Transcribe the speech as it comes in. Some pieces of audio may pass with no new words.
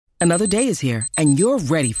Another day is here, and you're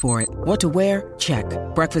ready for it. What to wear? Check.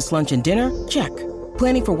 Breakfast, lunch, and dinner? Check.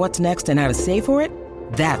 Planning for what's next and how to save for it?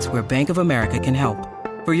 That's where Bank of America can help.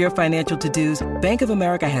 For your financial to-dos, Bank of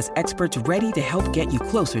America has experts ready to help get you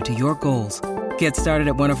closer to your goals. Get started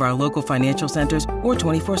at one of our local financial centers or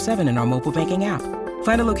 24/7 in our mobile banking app.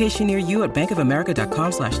 Find a location near you at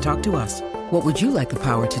bankofamerica.com/talktous. What would you like the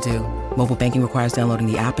power to do? Mobile banking requires downloading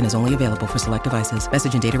the app and is only available for select devices.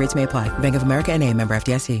 Message and data rates may apply. Bank of America N.A., member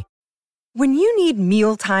FDIC. When you need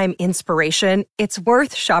mealtime inspiration, it's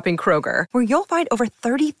worth shopping Kroger, where you'll find over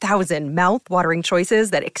 30,000 mouth-watering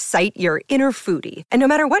choices that excite your inner foodie. And no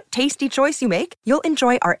matter what tasty choice you make, you'll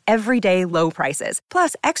enjoy our everyday low prices,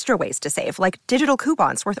 plus extra ways to save, like digital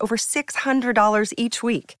coupons worth over $600 each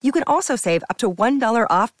week. You can also save up to $1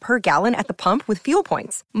 off per gallon at the pump with fuel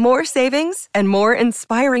points. More savings and more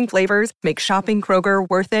inspiring flavors make shopping Kroger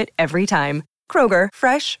worth it every time. Kroger,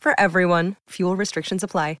 fresh for everyone. Fuel restrictions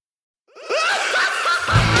apply.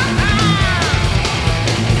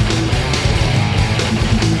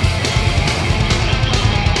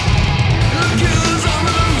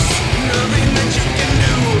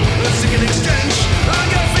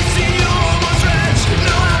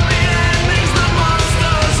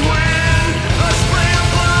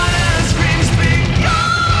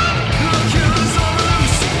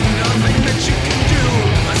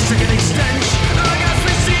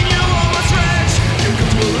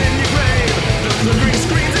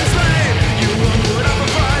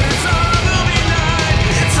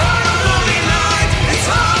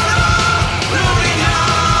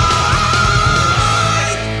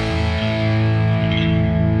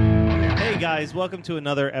 Welcome to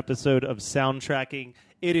another episode of Soundtracking.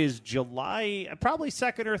 It is July, probably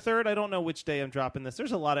 2nd or 3rd. I don't know which day I'm dropping this.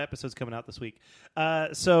 There's a lot of episodes coming out this week.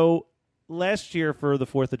 So last year for the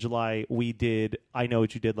 4th of July, we did I Know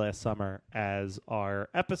What You Did Last Summer as our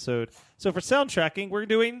episode. So for Soundtracking, we're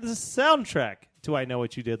doing the soundtrack to I Know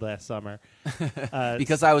What You Did Last Summer.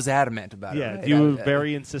 Because I was adamant about it. Yeah, right? you were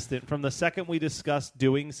very insistent. From the second we discussed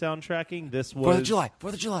doing soundtracking, this was...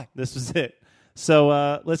 4th of July. This was it.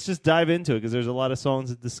 So let's just dive into it because there's a lot of songs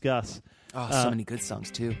to discuss. Oh, so many good songs,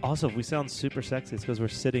 too. Also, if we sound super sexy, it's because we're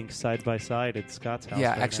sitting side by side at Scott's house.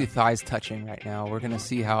 Yeah, right actually now. thighs touching right now. We're going to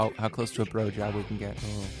see how close to a bro job we can get.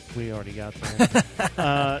 Oh, we already got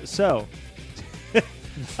there. So, the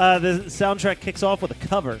soundtrack kicks off with a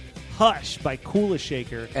cover, Hush by Kula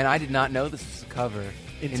Shaker. And I did not know this was a cover.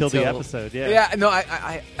 Until the episode, yeah. Yeah, no,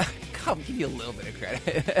 I I'll give you a little bit of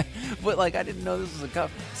credit. But, like, I didn't know this was a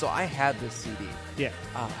cover. So I had this CD. Yeah.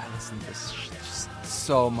 Oh, I listened to this just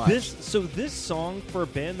so much. This song, for a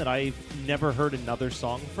band that I've never heard another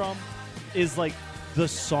song from, is like the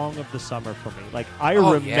song of the summer for me. Like, I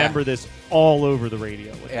remember this all over the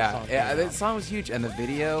radio. That song was huge. And the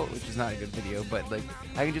video, which is not a good video, but, like,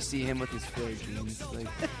 I can just see him with his flare jeans. Like,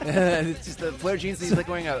 it's just the flare jeans. He's, like,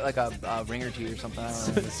 wearing a ringer tee or something. I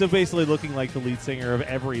don't know. So basically looking like the lead singer of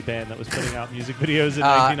every band that was putting out music videos in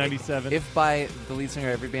 1997. If by the lead singer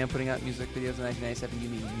of every band putting out music videos in 1997 you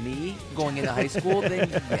mean me going into high school, then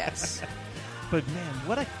yes. But,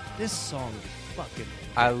 man, this song fucking...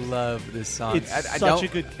 I love this song. It's such a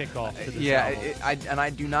good kickoff to this album. And I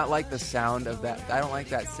do not like the sound of that. I don't like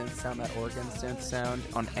that synth sound, that organ synth sound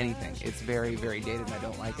on anything. It's very, very dated, and I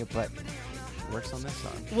don't like it, but it works on this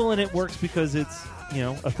song. Well, and it works because it's,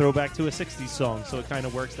 a throwback to a 60s song, so it kind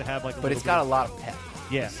of works to have like a But it's got a lot of pep.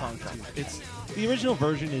 Yeah. The song the original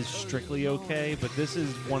version is strictly okay, but this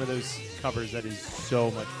is one of those covers that is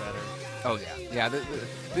so much better. Oh, yeah. Yeah,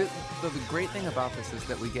 the great thing about this is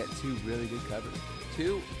that we get two really good covers.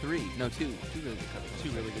 Two really good covers. Two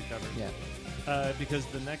really good covers. Yeah. Because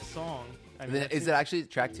the next song... Is it actually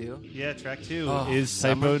track 2? Yeah, track 2 is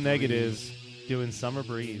Typo Negative doing Summer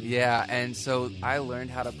Breeze. Yeah, and so I learned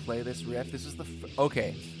how to play this riff. This is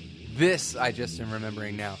okay. This I just am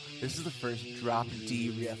remembering now. This is the first drop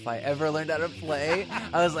D riff I ever learned how to play.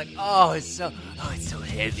 I was like, it's so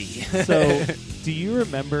heavy. So, do you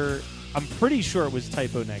remember? I'm pretty sure it was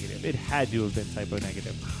Typo Negative. It had to have been Typo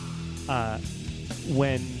Negative.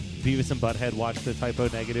 When Beavis and Butthead watched the Typo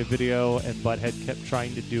Negative video, and Butthead kept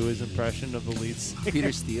trying to do his impression of the lead singer.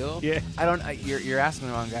 Peter Steele? Yeah. You're asking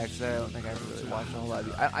the wrong guy, because I don't think I really watched a whole lot of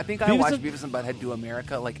it. I think I watched Beavis and Butthead do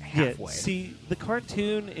America like halfway. Yeah, see, the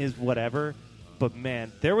cartoon is whatever, but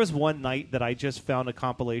man, there was one night that I just found a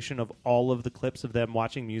compilation of all of the clips of them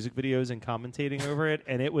watching music videos and commentating over it,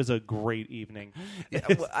 and it was a great evening.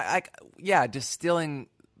 Distilling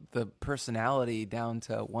the personality down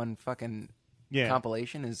to one fucking...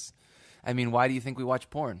 compilation is, I mean, why do you think we watch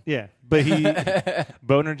porn? Yeah, but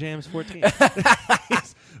Boner Jams 14.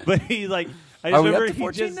 But he like, I just remember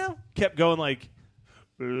he just kept going like,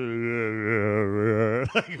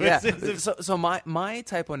 Yeah. So my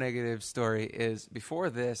typo negative story is before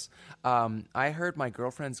this. I heard My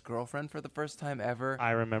Girlfriend's Girlfriend for the first time ever.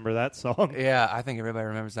 I remember that song. Yeah, I think everybody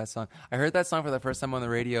remembers that song. I heard that song for the first time on the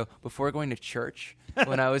radio before going to church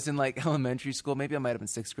when I was in like elementary school. Maybe I might have been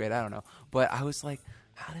 6th grade. I don't know. But I was like,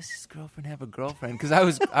 how does his girlfriend have a girlfriend? Because I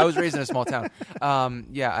was raised in a small town.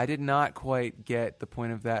 Yeah, I did not quite get the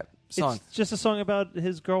point of that song. It's just a song about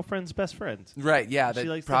his girlfriend's best friend. Right, yeah. She That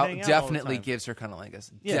likes to hang out all the definitely time. gives her kind of like a...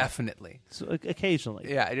 Yeah. Definitely. So, occasionally.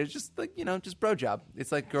 Yeah, it's just like, just bro job.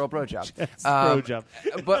 It's like girl bro job. Bro job.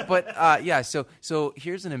 But yeah, so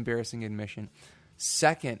here's an embarrassing admission.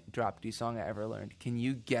 Second drop D song I ever learned. Can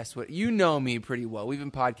you guess what? You know me pretty well. We've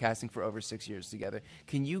been podcasting for over 6 years together.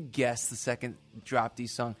 Can you guess the second drop D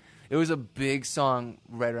song? It was a big song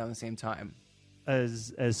right around the same time.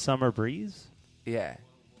 As Summer Breeze? Yeah.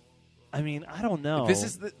 I mean, I don't know.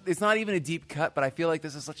 It's not even a deep cut, but I feel like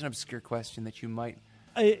this is such an obscure question that you might...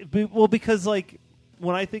 Because like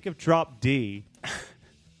when I think of drop D,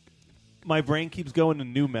 my brain keeps going to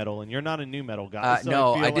nu metal, and you're not a nu metal guy. So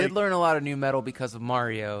no, I like did learn a lot of nu metal because of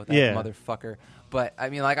Mario, that motherfucker. But I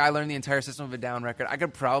mean, like, I learned the entire System of a Down record. I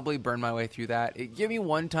could probably burn my way through that. It gave me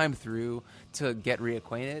one time through to get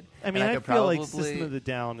reacquainted. I mean, I feel like System of the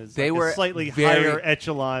Down is they were a slightly very, higher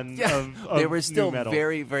echelon of they were still nu metal.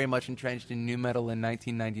 very, very much entrenched in nu metal in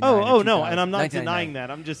 1999. Oh no, and I'm not denying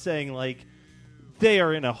that. I'm just saying, like, they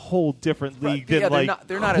are in a whole different league than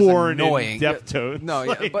they're not Korn as annoying. and Deftones. No,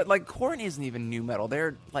 like, yeah, but like Korn isn't even nu metal.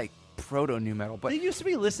 They're like proto nu metal. But they used to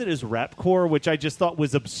be listed as rapcore, which I just thought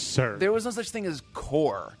was absurd. There was no such thing as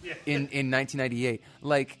core in 1998.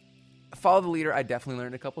 Like, Follow the Leader, I definitely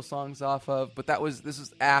learned a couple songs off of, but this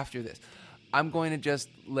was after this. I'm going to just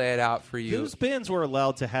lay it out for you. Those bands were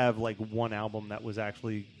allowed to have like one album that was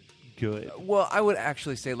actually good. Well, I would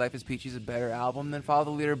actually say Life is Peachy is a better album than Follow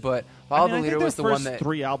the Leader, but Follow the Leader was the one that...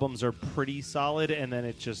 3 albums are pretty solid, and then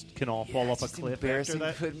it just can all fall off a cliff after embarrassing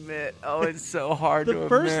that. to admit. Oh, it's so hard to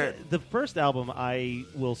admit. The first album I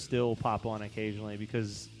will still pop on occasionally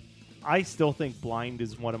because I still think Blind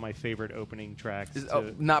is one of my favorite opening tracks.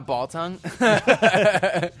 Not Ball Tongue?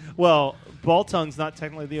 Well, Ball Tongue's not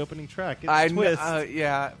technically the opening track. It's Twist.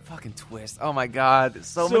 Yeah, fucking Twist. Oh my God,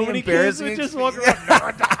 so many embarrassing. kids would just walk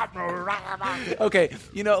around. Okay,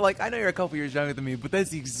 like I know you're a couple years younger than me, but that's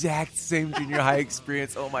the exact same junior high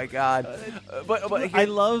experience. Oh my God. But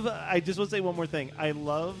I just want to say one more thing. I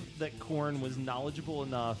love that Korn was knowledgeable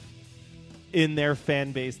enough in their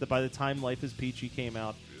fan base that by the time Life is Peachy came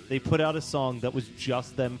out, they put out a song that was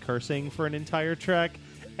just them cursing for an entire track.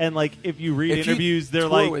 And like, if you read interviews, they're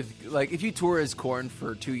like, if you tour as Korn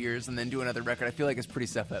for 2 years and then do another record, I feel like it's pretty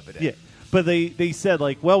self-evident. Yeah, but they said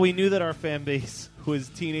like, well, we knew that our fan base was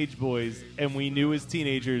teenage boys, and we knew as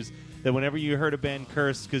teenagers that whenever you heard a band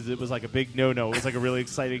curse, because it was like a big no-no, it was like a really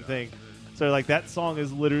exciting thing. So like, that song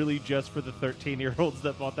is literally just for the 13-year-olds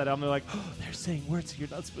that bought that album. They're like, oh, they're saying words you're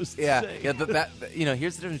not supposed to say. Yeah.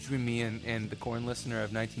 Here's the difference between me and the Korn listener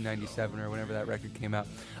of 1997 or whenever that record came out.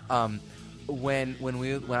 When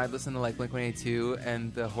I listened to like Blink-182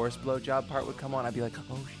 and the horse blowjob part would come on, I'd be like,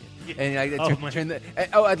 oh shit, and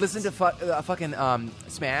I'd listen to fucking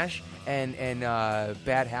Smash and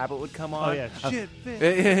Bad Habit would come on. Oh yeah, shit,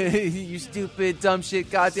 you stupid dumb shit,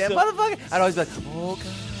 goddamn motherfucker. I'd always be like, oh God.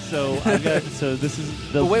 So this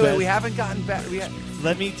is the wait, we haven't gotten back.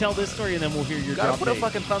 Let me tell this story and then we'll hear your drop. Gotta put a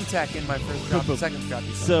fucking thumbtack in my first drop, second drop.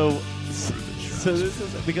 So this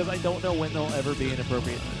is because I don't know when there'll ever be a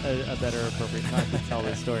better appropriate time to tell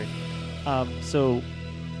this story. So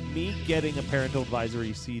me getting a parental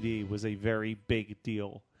advisory CD was a very big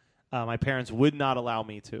deal. My parents would not allow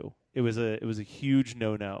me to. It was a huge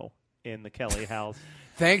no-no in the Kelly house.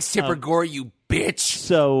 Thanks, Tipper Gore, you bitch.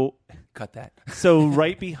 So cut that. So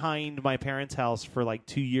right behind my parents' house for like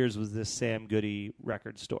 2 years was this Sam Goody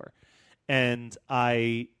record store, and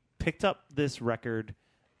I picked up this record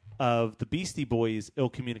of the Beastie Boys' Ill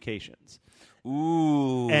Communications.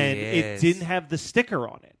 Ooh, and it didn't have the sticker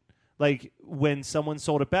on it. Like, when someone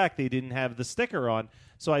sold it back, they didn't have the sticker on.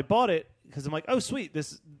 So I bought it because I'm like, oh, sweet.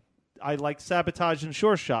 I like Sabotage and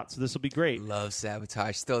Sure Shot, so this will be great. Love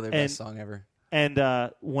Sabotage. Still their best song ever. And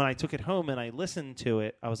when I took it home and I listened to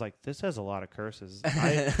it, I was like, this has a lot of curses.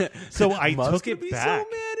 So I took it back. So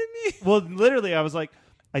mad at me. Well, literally, I was like,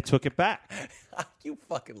 I took it back. You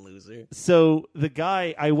fucking loser. So the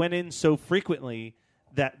guy, I went in so frequently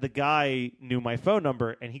that the guy knew my phone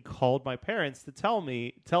number, and he called my parents to tell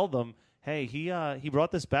them, hey, he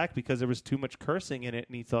brought this back because there was too much cursing in it,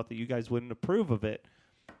 and he thought that you guys wouldn't approve of it.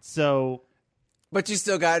 So... But you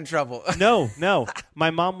still got in trouble. No.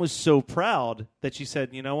 My mom was so proud that she said,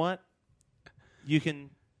 you know what? You can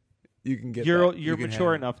You can get You're that. you're You can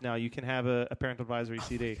mature have it. enough now. You can have a parental advisory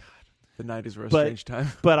CD. The 90s were a But- strange time.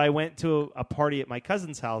 But I went to a party at my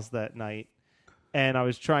cousin's house that night, and I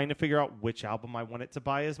was trying to figure out which album I wanted to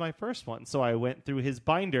buy as my first one. So I went through his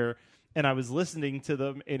binder, and I was listening to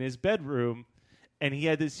them in his bedroom, and he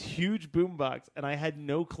had this huge boombox, and I had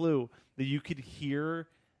no clue that you could hear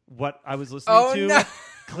what I was listening to no.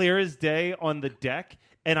 clear as day on the deck.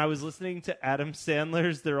 And I was listening to Adam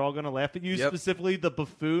Sandler's They're All Gonna Laugh at You, Yep. specifically the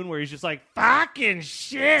buffoon, where he's just like, fucking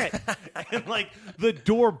shit. And like the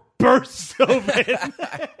door bursts open.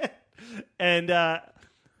 And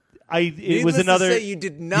it Needless was another. to say, you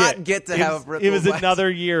did not get to have a It was Ripple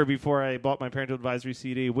another year before I bought my parental advisory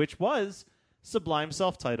CD, which was Sublime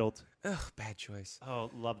self-titled. Ugh, bad choice.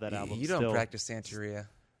 Oh, love that album. You don't still. practice Santeria.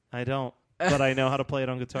 I don't, but I know how to play it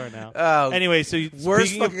on guitar now. Oh, Anyway, so Worst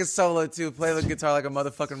speaking of- fucking solo too. Play the guitar like a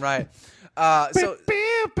motherfucking riot. So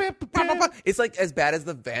it's like as bad as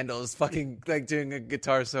the Vandals fucking like doing a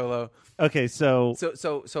guitar solo. Okay, so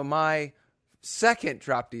So my second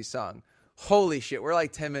Drop D song. Holy shit, we're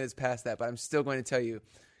like 10 minutes past that, but I'm still going to tell you,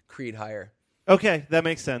 Creed Higher. okay, that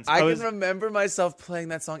makes sense. I can remember myself playing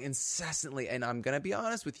that song incessantly, and I'm gonna be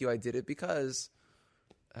honest with you, I did it because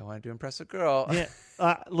I wanted to impress a girl. Yeah.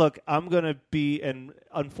 Look, I'm gonna be, and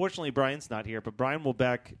unfortunately Brian's not here, but Brian will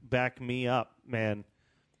back me up, man.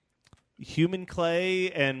 Human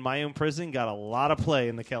Clay and My Own Prison got a lot of play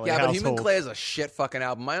in the Kelly Yeah, household. but Human Clay is a shit fucking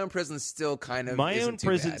album. My Own Prison still kind of My isn't Own too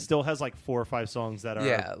Prison bad. still has like 4 or 5 songs that are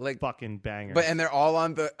Yeah, like- fucking bangers. But and they're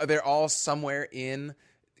all somewhere in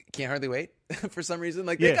Can't Hardly Wait for some reason.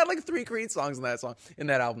 Like they Yeah. got like 3 Creed songs in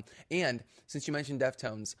that album. And since you mentioned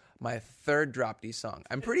Deftones, my third Drop D song.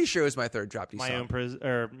 I'm pretty sure it was my third Drop D My song. Own Prison,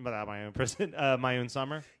 or not My Own Prison, My Own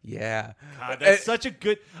Summer. Yeah. God, that's such a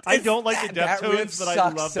good. I don't like the that riff Deftones, but I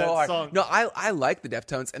sucks love so that hard. song. No, I like the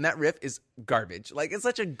Deftones, and that riff is garbage. Like it's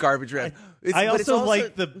such a garbage riff. I But it's also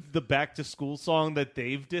like the Back to School song that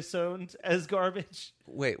they've disowned as garbage.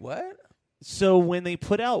 Wait, what? So when they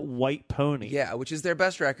put out White Pony, Yeah, which is their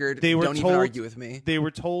best record. they were Don't told, even argue with me. They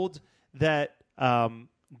were told that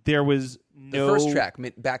there was The no first track,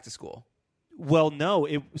 Back to School. Well, no.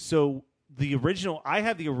 So the original, I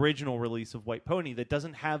have the original release of White Pony that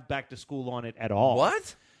doesn't have Back to School on it at all.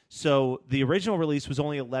 What? So the original release was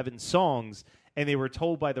only 11 songs, and they were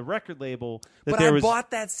told by the record label that But there I was.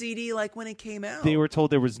 bought that CD like when it came out. They were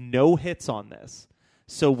told there was no hits on this.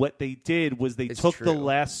 So what they did was they It's took the true.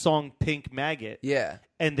 last song, Pink Maggot, Yeah.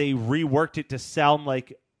 and they reworked it to sound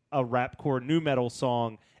like a rapcore nu metal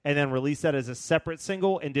song, and then released that as a separate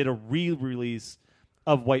single and did a re-release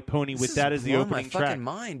of White Pony with This that is as the blowing opening my track. fucking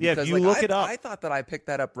mind. Yeah, if because, you like, look I, it up, I thought that I picked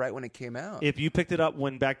that up right when it came out. if you picked it up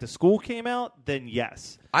when Back to School came out, then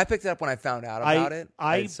yes. I picked it up when I found out about it.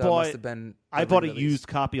 I so it bought must have been I bought a re-release. used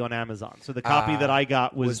copy on Amazon. So the copy that I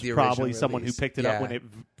got was was the probably original someone who release. picked it up Yeah. when it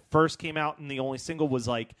first came out, and the only single was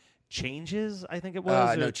like Changes, I think it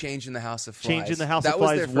was. No, or- Change in the House of Flies. Change in the House That of was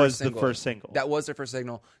Flies their first was the single. first single. That was their first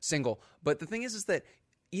single. But the thing is that,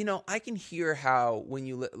 you know, I can hear how when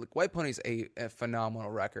you like White Pony's a phenomenal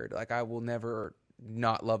record. Like I will never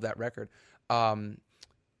not love that record.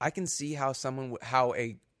 I can see how how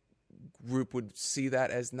a group would see that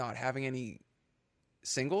as not having any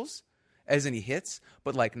singles, as any hits.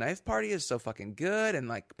 But like Knife Party is so fucking good, and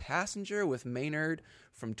like Passenger with Maynard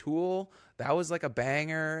from Tool, that was like a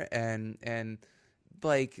banger, and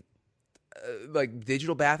like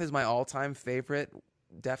Digital Bath is my all-time favorite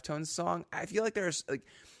Deftones song. I feel like there's like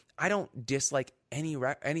I don't dislike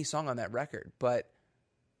any song on that record, but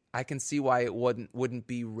I can see why it wouldn't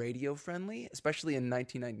be radio friendly, especially in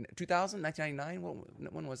 1999.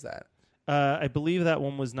 When was that? I believe that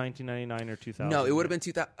one was 1999 or 2000. No, it would have been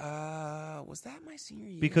 2000. Was that my senior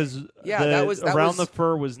year? because Yeah, that was Around the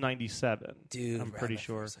Fur was 97. Dude, I'm pretty Around the Fur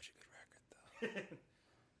sure. was such a good record, though.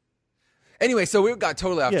 Anyway, so we got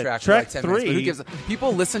totally off Yeah, track. track for like 10 minutes, but who 3. gives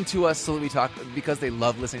people listen to us so that we talk because they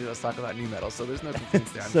love listening to us talk about new metal. So there's no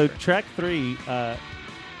complaints there. I'm So sure. track 3,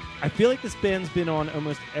 I feel like this band's been on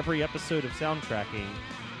almost every episode of Soundtracking,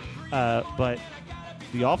 but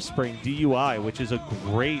The Offspring, DUI, which is a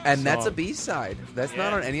great And that's a song. B-side. That's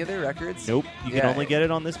not Yeah. on any of their records. Nope, you can Yeah. only get it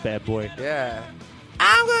on this bad boy. Yeah.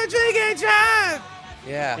 I'm gonna drink and drive.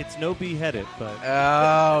 Yeah. It's no beheaded, but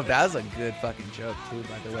Oh, that was a good fucking joke too,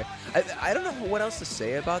 by the way. I don't know what else to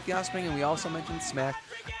say about The Offspring, and we also mentioned Smash.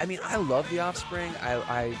 I mean, I love The Offspring.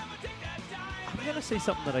 I'm going to say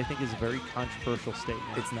something that I think is a very controversial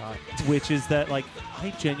statement. It's not. Which is that, like, I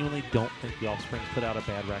genuinely don't think The Offspring put out a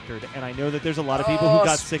bad record, and I know that there's a lot of people who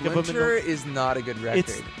got sick of them. Splinter is not a good record.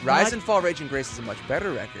 It's Rise not- and Fall, Rage and Grace is a much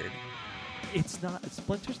better record. it's not.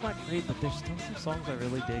 Splinter's not great, but there's still some songs I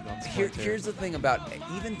really dig on Splinter. Here's the thing about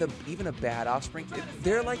even a bad Offspring.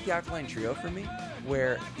 They're like the Alkaline Trio for me,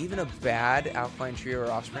 where even a bad Alkaline Trio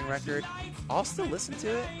or Offspring record, I'll still listen to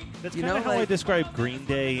it. That's kind of how I describe Green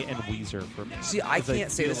Day and Weezer for me. See, I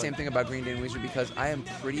can't say the same thing about Green Day and Weezer because I am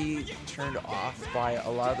pretty turned off by a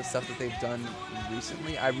lot of the stuff that they've done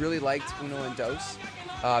recently. I really liked Uno and Dos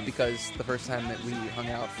because the first time that we hung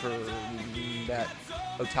out for that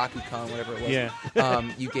Otaku Con, whatever it was,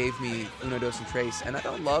 you gave me Uno, Dos, and Trace. And I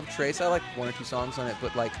don't love Trace. I like one or two songs on it,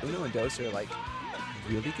 but like Uno and Dos are like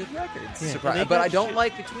really good records. Yeah, but I don't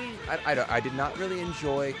like between. I did not really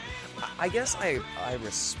enjoy. I guess I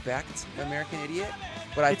respect American Idiot,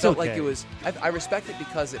 but I felt like it was. I respect it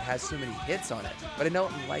because it has so many hits on it, but I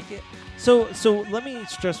don't like it. So let me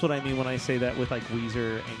stress what I mean when I say that with like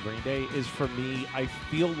Weezer and Green Day is for me, I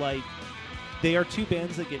feel like they are two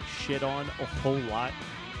bands that get shit on a whole lot.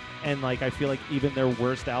 And like I feel like even their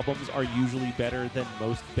worst albums are usually better than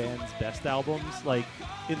most bands' best albums, like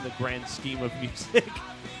in the grand scheme of music.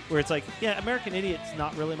 Where it's like, yeah, American Idiot's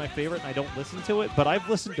not really my favorite and I don't listen to it, but I've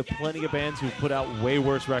listened to plenty of bands who put out way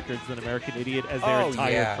worse records than American Idiot as their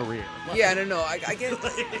entire career. Yeah, no, I get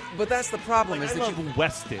it. But that's the problem like, is I that love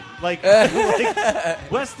Weston. Like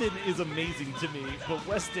Weston is amazing to me, but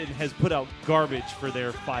Weston has put out garbage for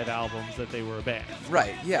their 5 albums that they were a band.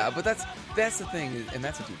 Right, yeah, but that's the thing, and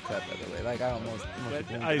that's a deep cut, by the way. Like, I don't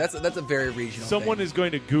know. That's a very regional Someone thing. is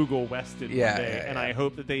going to Google Weston one day, yeah. and I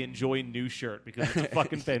hope that they enjoy New Shirt because it's a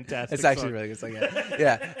fucking fantastic It's actually song. really good song,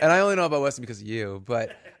 yeah. And I only know about Weston because of you,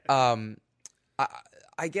 but I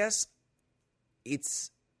guess it's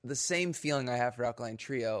the same feeling I have for Alkaline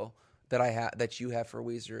Trio that you have for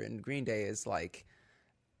Weezer and Green Day is like,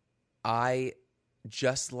 I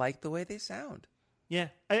just like the way they sound. Yeah,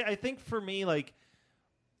 I think for me, like,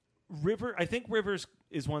 Rivers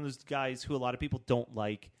is one of those guys who a lot of people don't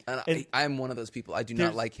like. And I'm one of those people. I do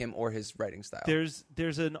not like him or his writing style.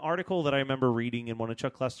 There's an article that I remember reading in one of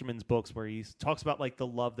Chuck Klosterman's books where he talks about like the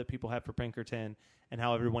love that people have for Pinkerton and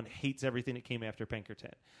how everyone hates everything that came after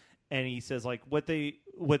Pinkerton. And he says like what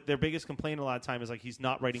their biggest complaint a lot of time is like he's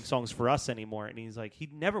not writing songs for us anymore. And he's like he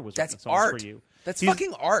never was writing songs art. for you. That's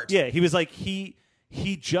fucking art. Yeah, he was like he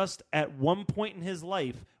just at one point in his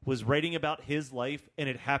life was writing about his life, and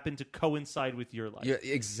it happened to coincide with your life. Yeah,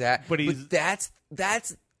 exactly. But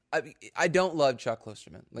that's. I don't love Chuck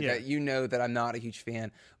Klosterman. Like you know that I'm not a huge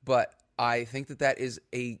fan, but I think that is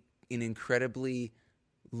an incredibly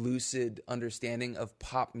lucid understanding of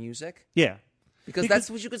pop music. Yeah. Because that's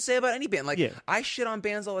what you could say about any band. Like I shit on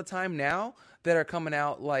bands all the time now that are coming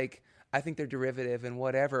out like I think they're derivative and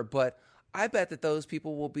whatever, but I bet that those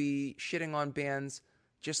people will be shitting on bands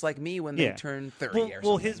just like me when they turn 30 or something.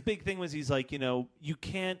 Well, his big thing was he's like, you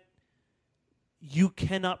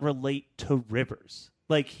cannot relate to Rivers.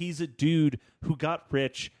 Like, he's a dude who got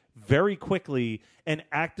rich very quickly and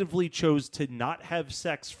actively chose to not have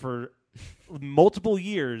sex for multiple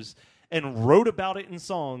years and wrote about it in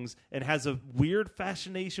songs and has a weird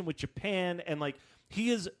fascination with Japan and, like, he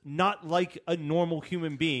is not like a normal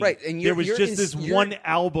human being. Right, and there was just this one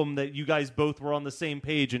album that you guys both were on the same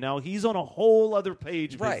page, and now he's on a whole other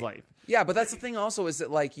page of his life. Yeah, but that's the thing also is that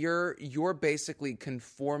like you're basically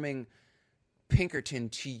conforming Pinkerton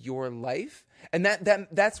to your life, and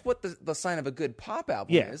that's what the sign of a good pop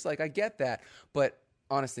album is. Like I get that, but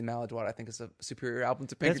honestly, Maladwada I think is a superior album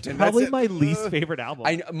to Pinkerton. That's probably my least favorite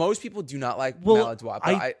album. Most people do not like Maladwada,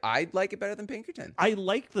 but I like it better than Pinkerton. I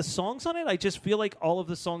like the songs on it. I just feel like all of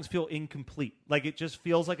the songs feel incomplete. Like it just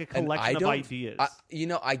feels like a collection of ideas.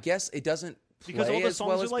 I guess it doesn't because all the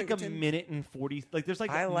songs are like Pinkerton. a minute and 40. Like there's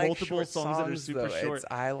like I multiple songs that are super short.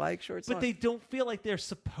 I like short songs, but they don't feel like they're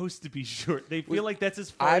supposed to be short. They feel like that's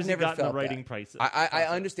as far as you got in the writing prices. I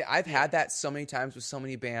understand. I've had that so many times with so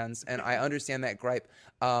many bands, and I understand that gripe.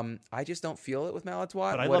 I just don't feel it with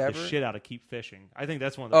Maladwada. But I love the shit out of Keep Fishing. I think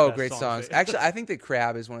that's one of the best great songs. Actually, I think that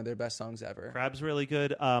Crab is one of their best songs ever. Crab's really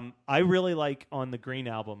good. I really like on the Green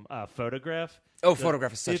album, Photograph.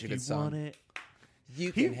 Photograph is such a good song. Want it,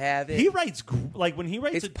 you can have it. He writes like when he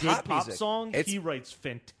writes it's a good pop music. song, he writes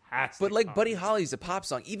fantastic. But like pop Buddy music. Holly's a pop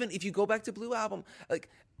song. Even if you go back to Blue Album, like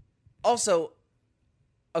also.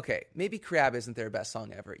 Okay, maybe Crab isn't their best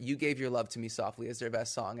song ever. You Gave Your Love to Me Softly is their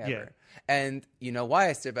best song ever. Yeah. And you know why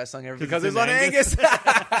it's their best song ever? Because it's on Angus.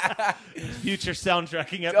 Future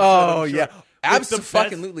soundtracking episode. Oh, yeah.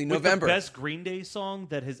 Absolutely. November. The best Green Day song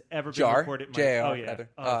that has ever been recorded. Jar. Oh, yeah.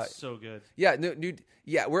 It's so good. Yeah, no, dude.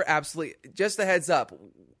 Yeah, we're absolutely... Just a heads up.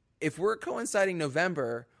 If we're coinciding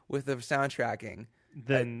November with the soundtracking,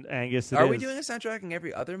 than Angus. Are we doing a soundtracking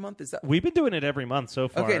every other month? Is that We've been doing it every month so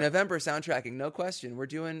far. okay? November soundtracking, no question. We're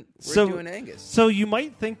doing Angus. So you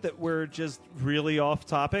might think that we're just really off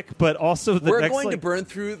topic, but also We're next, going to burn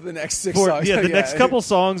through the next 6 songs. Yeah, the next couple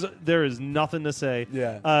songs, there is nothing to say.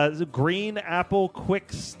 Yeah. Green Apple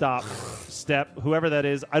Quick Step, whoever that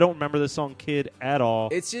is. I don't remember the song Kid at all.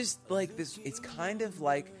 It's just like this. It's kind of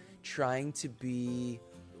like trying to be.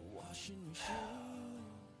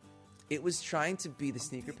 It was trying to be the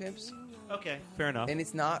Sneaker Pimps. Okay, fair enough. And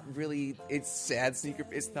it's not really. It's sad sneaker.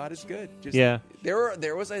 It's not as good. Just, Yeah.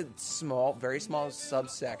 There was a very small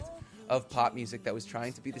subsect of pop music that was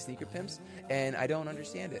trying to be the Sneaker Pimps, and I don't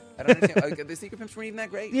understand it. I don't understand. The Sneaker Pimps weren't even that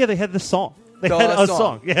great. Yeah, they had the song. They The had a song.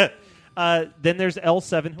 song. Yeah. Then there's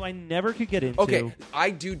L7, who I never could get into. Okay, I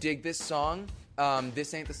do dig this song.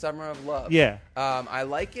 This Ain't the Summer of Love. Yeah. I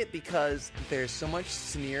like it because there's so much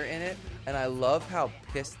sneer in it, and I love how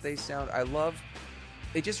pissed they sound.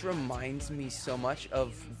 It just reminds me so much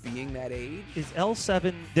of being that age. Is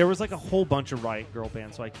L7? There was like a whole bunch of Riot Girl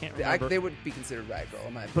bands, so I can't remember. They would be considered Riot Girl,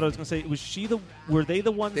 in my opinion. But I was gonna say, were they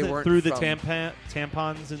the ones They that weren't threw the from-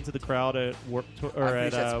 tampons into the crowd at I'm pretty sure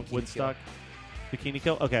that's Bikini Woodstock? Bikini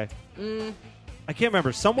Kill. Okay. I can't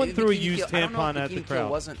remember. Someone threw a Bikini used Kill- I don't know tampon if at the Bikini Kill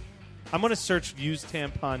crowd. wasn't. I'm gonna search used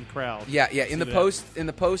tampon crowd. Yeah. In See the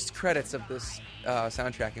that. post credits of this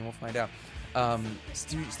soundtracking, we'll find out.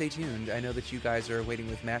 Stay tuned. I know that you guys are waiting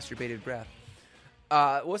with masturbated breath.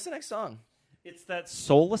 What's the next song? It's that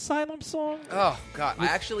Soul Asylum song. Oh God! I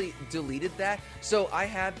actually deleted that. So I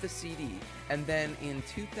had the CD, and then in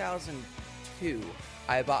 2002,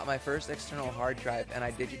 I bought my first external hard drive, and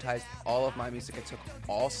I digitized all of my music. It took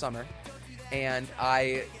all summer, and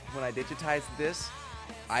when I digitized this,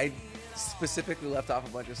 I specifically left off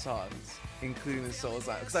a bunch of songs, including the Soul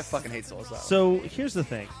Asylum, because I fucking hate Soul Asylum. So here's the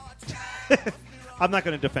thing. I'm not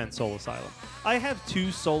going to defend Soul Asylum. I have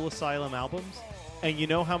 2 Soul Asylum albums, and you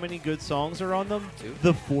know how many good songs are on them? 2?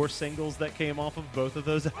 The 4 singles that came off of both of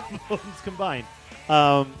those albums combined.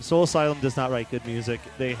 Soul Asylum does not write good music.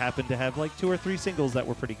 They happen to have like 2 or 3 singles that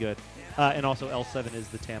were pretty good. And also L7 is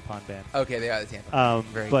the tampon band. Okay, they are the Tampa.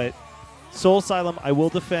 Very But Soul Asylum, I will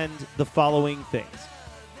defend the following things.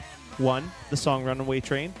 1, the song "Runaway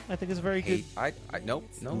Train" I think is a very good. No.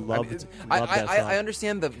 Love that song. I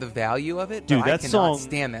understand the value of it, Dude, but that I cannot song,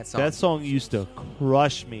 stand that song. That song used to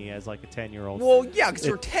crush me as like a 10-year-old. Well, yeah, because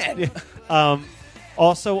we're 10.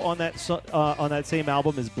 Also on that same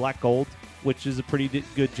album is Black Gold, which is a pretty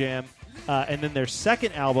good jam. And then their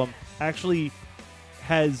second album actually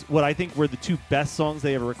has what I think were the 2 best songs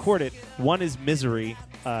they ever recorded. One is "Misery."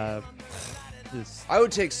 I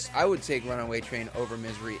would take "Runaway Train" over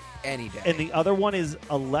 "Misery" any day. And the other one is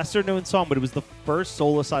a lesser-known song, but it was the first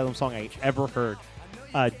Soul Asylum song I ever heard.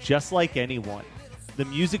 "Just Like Anyone." The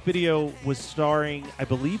music video was starring, I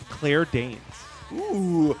believe, Claire Danes.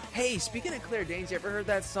 Ooh. Hey, speaking of Claire Danes, you ever heard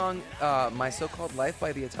that song, My So-Called Life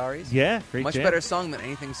by the Ataris? Yeah, great Much jam. better song than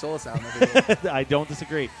anything Soul Asylum ever did. I don't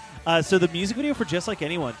disagree. So the music video for "Just Like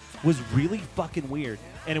Anyone" was really fucking weird,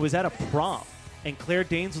 and it was at a prom. And Claire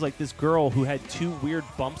Danes was like this girl who had 2 weird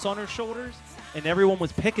bumps on her shoulders, and everyone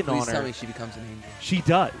was picking Please on her. tell me she becomes an angel. She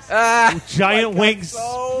does. my Giant God, wings.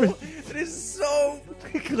 That is so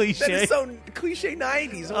Cliche. That is so cliche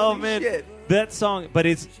 90s. Holy Oh man, shit. that song! But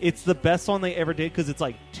it's the best song they ever did because it's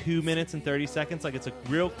like 2 minutes and 30 seconds. Like it's a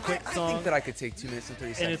real quick I song. think that I could take 2 minutes and 30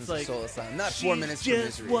 and seconds it's of like Soul Asylum, not 4 minutes for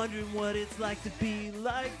just Misery. wondering what it's like to be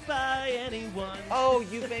liked by anyone. Oh,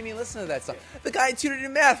 you made me listen to that song. The guy who tutored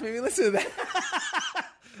in math made me listen to that.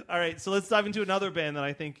 All right, so let's dive into another band that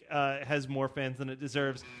I think has more fans than it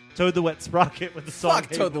deserves. Toad the Wet Sprocket with the song Fuck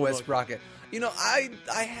Hey Toad the Wet Bulldog. Sprocket. You know, I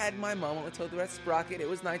had my moment with Toad the Wet Sprocket. It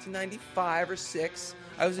was 1995 or 6.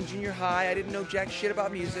 I was in junior high. I didn't know jack shit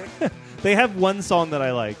about music. They have one song that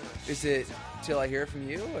I like. Is it Till I Hear From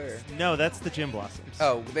You? Or No, that's the Gin Blossoms.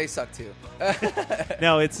 Oh, they suck too.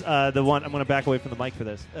 No, it's the one. I'm going to back away from the mic for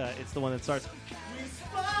this. It's the one that starts.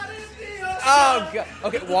 Oh, God.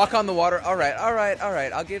 Okay, Walk on the Water. All right.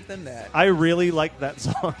 I'll give them that. I really like that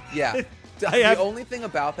song. Yeah. I The only thing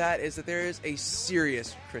about that is that there is a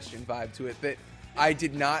serious Christian vibe to it that I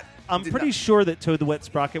did not. I'm pretty sure that Toad the Wet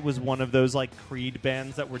Sprocket was one of those like Creed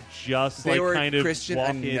bands that were just They like were kind of Christian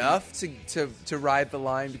walking. enough to ride the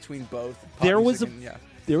line between both. pop There was music and,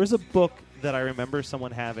 there was a book that I remember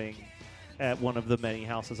someone having at one of the many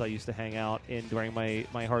houses I used to hang out in during my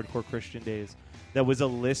hardcore Christian days. That was a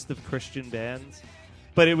list of Christian bands,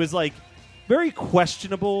 but it was like very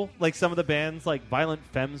questionable. Like some of the bands, like Violent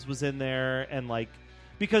Femmes was in there, and like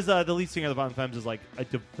because the lead singer of the Violent Femmes is like a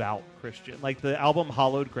devout Christian. Like the album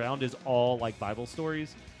Hallowed Ground is all like Bible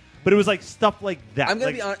stories. But it was like stuff like that. I'm gonna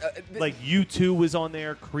like, be honest. like U2 was on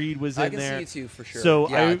there, Creed was in I can there. see U2 for sure. So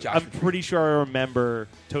Yeah, I'm pretty sure I remember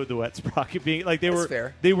Toad the Wet Sprocket being like That's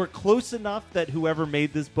fair. they were close enough that whoever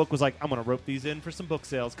made this book was like, I'm gonna rope these in for some book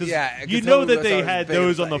sales because Yeah, you 'cause know Toad that the they Wet had Sprocket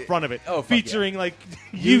those on the was front of it, oh, fuck yeah. featuring like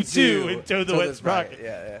U2 and Toad the Wet Sprocket.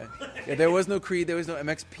 Yeah. There was no Creed. There was no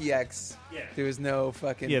MXPX. Yeah. There was no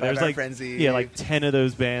fucking Yeah, Five there's Hour like Frenzy. like 10 of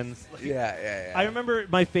those bands. Yeah. I remember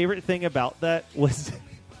my favorite thing about that was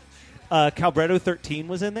Calbretto 13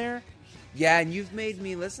 was in there. Yeah, and you've made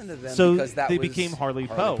me listen to them So because that they was became Harley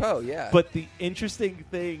Poe. Yeah. But the interesting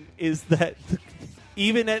thing is that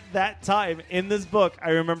even at that time in this book,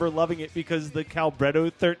 I remember loving it because the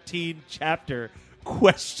Calbretto 13 chapter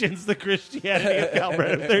questions the Christianity of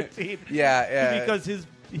Calbretto 13. Yeah. Because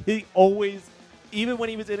he always, even when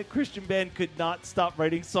he was in a Christian band, could not stop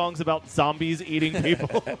writing songs about zombies eating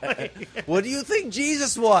people. What do you think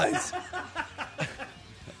Jesus was?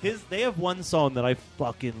 They have one song that I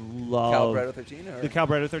fucking love. Calbretto 13? Or? The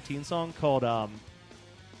Calbretto 13 song called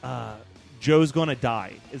Joe's Gonna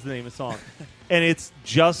Die is the name of the song. And it's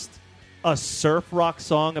just a surf rock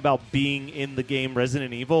song about being in the game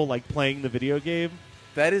Resident Evil, like playing the video game.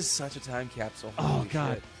 That is such a time capsule. Oh, Holy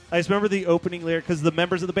God. shit. I just remember the opening lyric, because the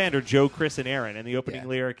members of the band are Joe, Chris, and Aaron. And the opening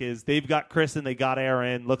lyric is, they've got Chris and they got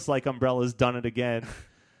Aaron. Looks like Umbrella's done it again.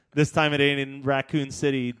 This time it ain't in Raccoon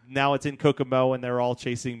City. Now it's in Kokomo, and they're all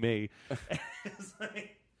chasing me. It's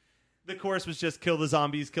like, the chorus was just kill the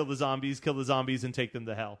zombies, kill the zombies, kill the zombies, and take them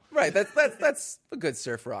to hell. Right, that's a good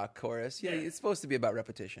surf rock chorus. Yeah, it's supposed to be about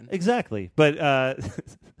repetition. Exactly. But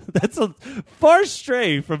that's a far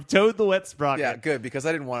stray from Toad the Wet Sprocket. Yeah, good, because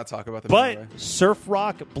I didn't want to talk about the But surf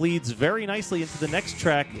rock bleeds very nicely into the next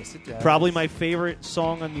track. Yes, it does. Probably my favorite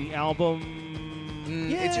song on the album.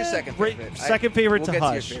 It's your second favorite. Second favorite we'll to get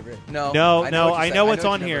Hush. To your favorite. No, I know what's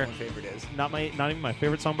on your here. number one favorite is. Not even my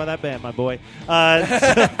favorite song by that band, my boy.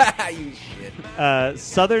 You shit.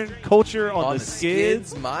 Southern Culture on the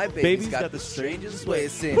Skids. My baby's got the strangest way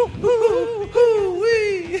of saying.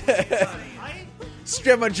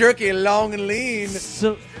 Strip my jerky long and lean.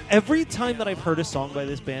 So every time that I've heard a song by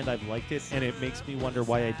this band, I've liked it, and it makes me wonder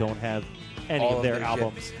why I don't have any All of their shit.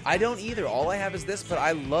 albums. I don't either. All I have is this, but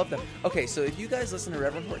I love them. Okay, so if you guys listen to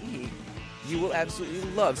Reverend Horton Heat, you will absolutely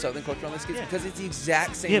love Southern Culture on the Skids because it's the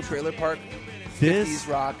exact same trailer park, 50s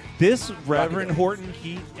rock. This Reverend Horton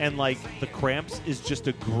Heat and like the Cramps is just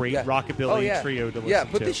a great rockabilly trio to listen to. Yeah,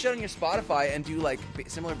 put this shit on your Spotify and do like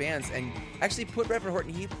similar bands, and actually put Reverend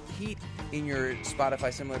Horton Heat in your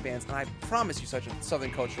Spotify similar bands, and I promise you, such a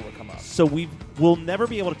Southern Culture will come up. So we'll never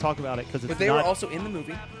be able to talk about it because it's But they were also in the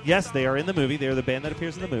movie. Yes, they are in the movie. They are the band that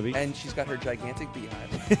appears in the movie. And she's got her gigantic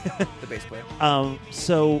beehive, the bass player.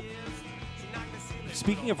 So,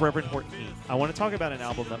 speaking of Reverend Horton Heat, I want to talk about an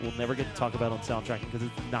album that we'll never get to talk about on Soundtracking because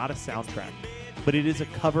it's not a soundtrack, but it is a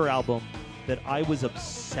cover album that I was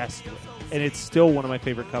obsessed with, and it's still one of my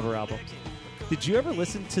favorite cover albums. Did you ever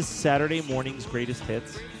listen to Saturday Morning's Greatest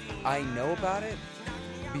Hits? I know about it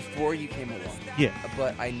before you came along. Yeah.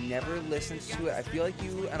 But I never listened to it. I feel like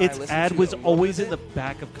you and Its I listened ad to was it. always in the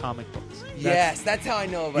back of comic books. Yes, that's how I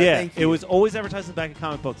know about it. Yeah, Thank you. it was always advertised in the back of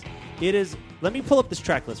comic books. It is. Let me pull up this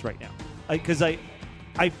track list right now, because I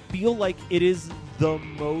feel like it is the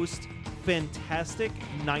most fantastic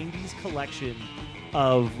 '90s collection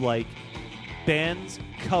of like bands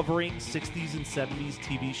covering '60s and '70s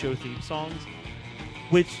TV show theme songs,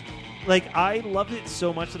 which. Like, I loved it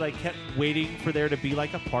so much that I kept waiting for there to be,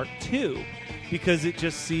 like, a part 2. Because it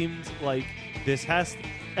just seemed like this has...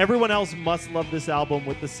 Everyone else must love this album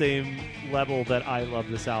with the same level that I love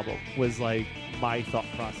this album, was, like, my thought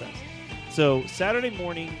process. So, Saturday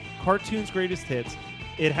Morning, Cartoon's Greatest Hits.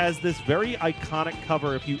 It has this very iconic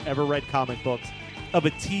cover, if you ever read comic books, of a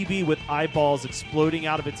TV with eyeballs exploding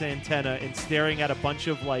out of its antenna and staring at a bunch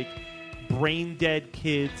of, like, brain-dead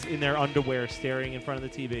kids in their underwear staring in front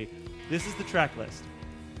of the TV. This is the track list.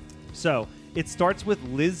 So, it starts with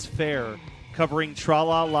Liz Phair covering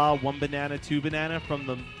Tra-La-La, One Banana, Two Banana from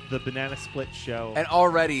the Banana Split show. And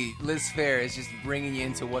already, Liz Phair is just bringing you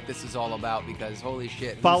into what this is all about, because holy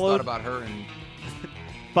shit, who's thought about her? And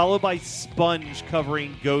followed by Sponge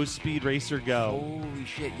covering Go Speed Racer Go. Holy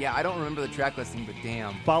shit, yeah, I don't remember the track listing, but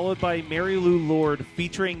damn. Followed by Mary Lou Lord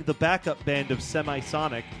featuring the backup band of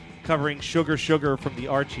Semisonic covering Sugar Sugar from the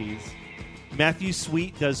Archies. Matthew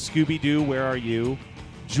Sweet does Scooby-Doo, Where Are You?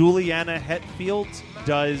 Juliana Hetfield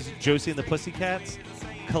does Josie and the Pussycats.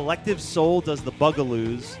 Collective Soul does The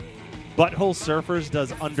Bugaloos. Butthole Surfers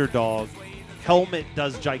does Underdog. Helmet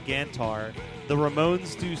does Gigantar. The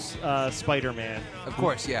Ramones do Spider-Man. Of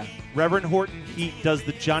course, yeah. Reverend Horton Heat does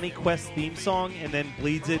the Johnny Quest theme song and then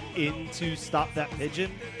bleeds it into Stop That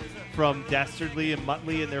Pigeon. from Dastardly and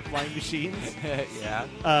Muttley and their Flying Machines.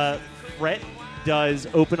 Yeah. Fret does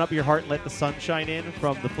Open Up Your Heart and Let the Sun Shine In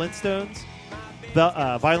from the Flintstones.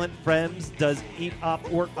 The Violent Femmes does Eat Up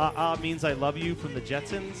or Means I Love You from the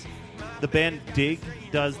Jetsons. The band Dig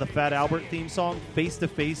does the Fat Albert theme song. Face to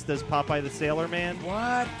Face does Popeye the Sailor Man.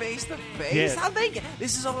 What? Face to Face? Yeah. How'd they get?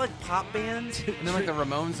 This is all like pop bands? And then like the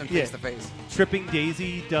Ramones and Yeah. Face to Face. Tripping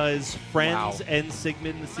Daisy does Friends Wow. and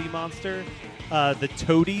Sigmund the Sea Monster. The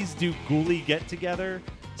Toadies do Ghoulie Get Together.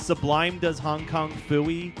 Sublime does Hong Kong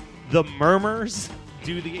Phooey. The Murmurs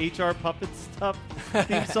do the HR Puppet Stuff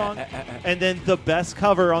theme song. And then the best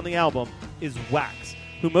cover on the album is Wax,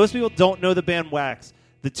 who most people don't know the band Wax.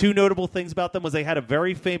 The two notable things about them was they had a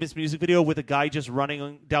very famous music video with a guy just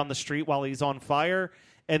running down the street while he's on fire,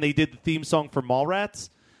 and they did the theme song for Mallrats.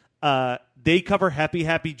 They cover Happy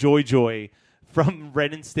Happy Joy Joy from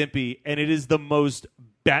Ren and Stimpy, and it is the most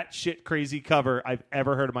batshit crazy cover I've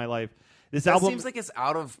ever heard in my life. This That album seems like it's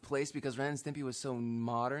out of place because Ren and Stimpy was so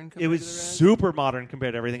modern compared it was to the rest. super modern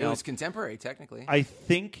compared to everything It else. was contemporary, technically. I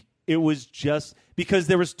think it was just because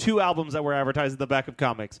there was two albums that were advertised at the back of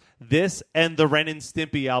comics. This and the Ren and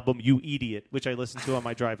Stimpy album, You Idiot, which I listened to on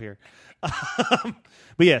my drive here.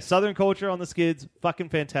 But yeah, Southern Culture on the Skids, fucking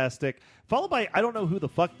fantastic. Followed by, I don't know who the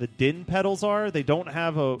fuck the Din Pedals are. They don't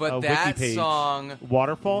have a But wiki that page. song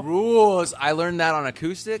Waterfall? rules. I learned that on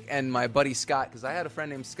acoustic, and my buddy Scott, because I had a friend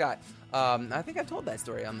named Scott. I think I've told that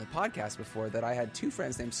story on the podcast before, that I had two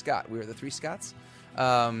friends named Scott. We were the three Scotts.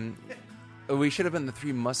 We should have been the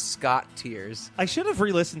three Musketeers. I should have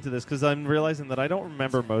re-listened to this because I'm realizing that I don't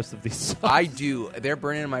remember most of these songs. I do. They're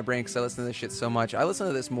burning in my brain because I listen to this shit so much. I listen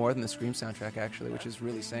to this more than the Scream soundtrack, actually, which is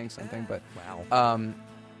really saying something. But Wow.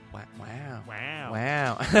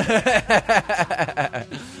 Wow.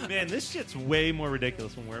 Man, this shit's way more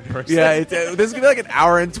ridiculous when we're in person. Yeah, this is gonna be like an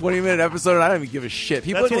hour and 20-minute episode, and I don't even give a shit.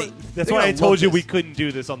 People That's why I told you we couldn't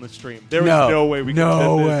do this on the stream. There was no way we could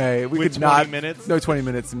no do this way we with could 20 not minutes. No 20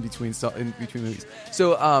 minutes in between movies.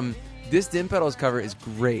 So this Dim Pedals cover is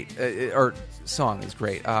great, or song is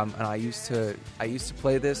great. And I used to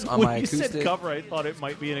play this on When my you acoustic. said cover, I thought it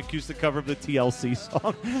might be an acoustic cover of the TLC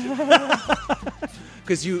song.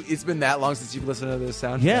 Because it's been that long since you've listened to this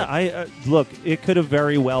soundtrack. Yeah, I look. It could have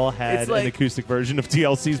very well had It's like- an acoustic version of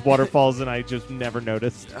TLC's Waterfalls, and I just never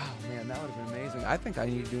noticed. Oh man, that would have been amazing. I think I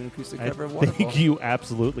need to do an acoustic I cover of Waterfall. think you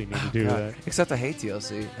absolutely need to do God. that. Except I hate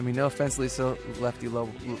TLC. I mean, no offense, Lisa, Lefty Low.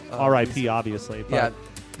 R.I.P. Obviously. But Yeah.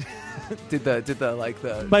 did the like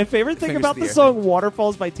the. my favorite thing Fingers about to the the song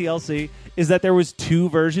Waterfalls by TLC is that there was two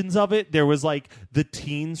versions of it. There was like the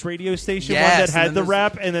teens radio station one Yes, that and had then the there's-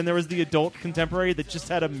 rap, and then there was the adult contemporary that just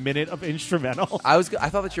had a minute of instrumental. I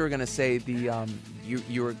thought that you were gonna say the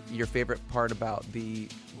your favorite part about the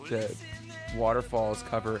Waterfalls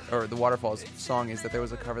cover, or the Waterfalls song, is that there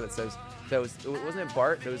was a cover that says wasn't it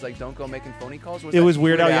Bart? It was like, don't go making phony calls. It was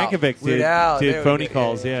Weird Al Yankovic Weird Al, there did we phony go.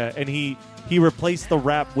 calls, yeah. And he replaced the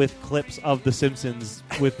rap with clips of The Simpsons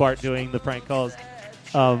with Bart doing the prank calls.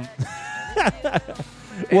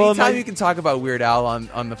 Anytime you can talk about Weird Al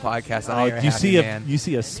on the podcast, I know you're a happy man. you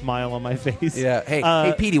see a smile on my face. Yeah. Hey,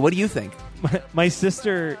 Uh, Petey, what do you think? my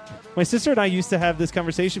sister and I used to have this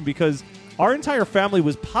conversation because our entire family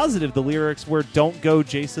was positive the lyrics were "Don't go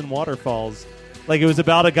Jason Waterfalls." Like it was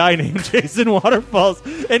about a guy named Jason Waterfalls,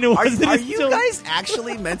 and it wasn't. Are you guys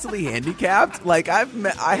actually mentally handicapped? Like I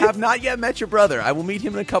have not yet met your brother. I will meet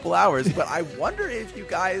him in a couple hours, but I wonder if you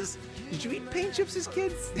guys did you eat paint chips as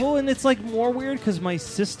kids? Well, and it's like more weird because my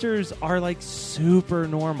sisters are like super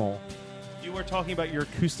normal. You were talking about your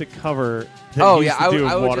acoustic cover. That Oh you yeah, used to do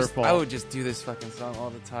of I would Waterfall. just do this fucking song all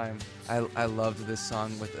the time. I loved this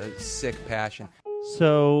song with a sick passion.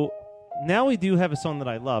 So now we do have a song that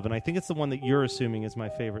I love, and I think it's the one that you're assuming is my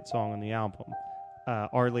favorite song on the album.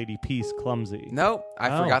 Our Lady Peace, Clumsy. No, I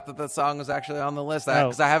Oh. forgot that song was actually on the list Oh.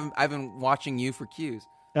 because I've been watching you for cues.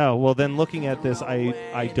 Oh, well, then looking at this,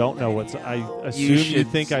 I don't know what's... I assume you should-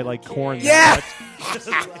 think I like Korn. Yeah!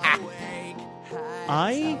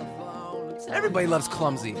 I Everybody loves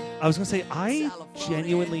Clumsy. was going to say, I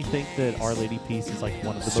genuinely think that Our Lady Peace is like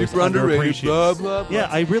one of the Super most underrated, underappreciated. blah, blah, blah. Yeah,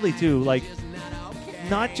 I really do. Like,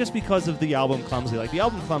 not just because of the album Clumsy. Like, the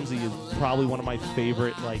album Clumsy is probably one of my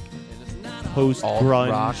favorite, like,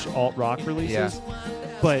 post-grunge, alt-rock releases.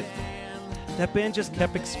 Yeah. But that band just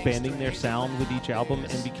kept expanding their sound with each album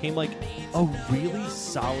and became like a really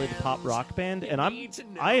solid pop rock band. And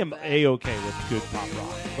I am A-okay with good pop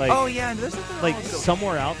rock. Like, Oh yeah, there's nothing like wrong with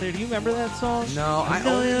Somewhere Out There. Do you remember that song? No, I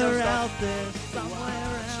know only know you're that. out there, somewhere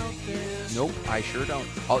out there. Nope, I sure don't.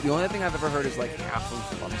 The only thing I've ever heard is like half of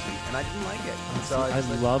Clumsy, and I didn't like it. And so I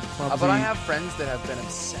just, love Clumsy. But I have friends that have been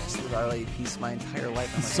obsessed with Our Lady Peace my entire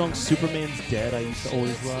life. The song Superman's Dead I used to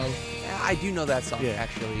always love. Yeah, I do know that song, Yeah.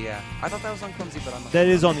 actually, yeah. I thought that was on Clumsy, but I'm not That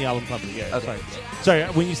is on the album Clumsy, yeah. Okay. Sorry,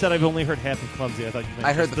 when you said I've only heard half of Clumsy, I thought you meant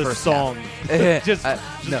I heard just the the first song. half. just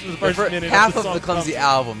No, the first minute half of of song the Clumsy Clumsy.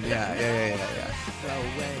 album, yeah.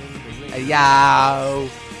 Yeah.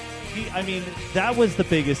 I mean, that was the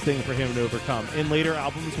biggest thing for him to overcome. In later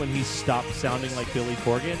albums, when he stopped sounding like Billy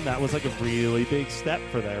Corgan, that was like a really big step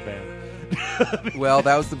for their band. Well,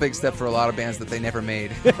 that was the big step for a lot of bands that they never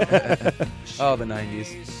made. Oh, the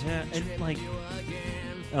 90s. Yeah, and like,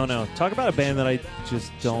 I don't know. Talk about a band that I just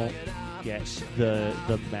don't get the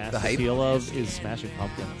mass The hype? appeal of is Smashing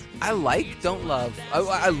Pumpkins. I like, don't love.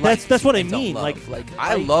 I like. That's what I and don't mean, love. like,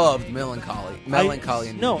 I loved Melancholy. Melancholy.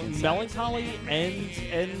 And Melancholy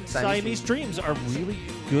and Siamese Dreams are really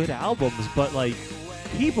good albums, but like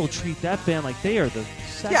people treat that band like they are the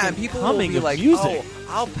second Yeah, and people will coming be of like, music. "Oh,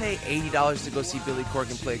 I'll pay $80 to go see Billy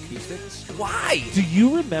Corgan play acoustic." Why? Do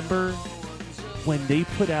you remember when they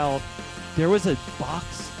put out? There was a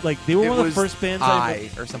box. Like they were one of the first bands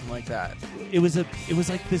or something like that. It was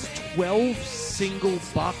like this 12 single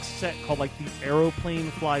box set called like the Aeroplane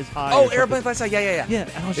Flies High. Oh, or Airplane something. Flies High. Yeah. Yeah,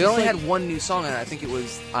 and I was It just only like, had one new song on it. I think it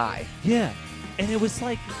was I. Yeah, and it was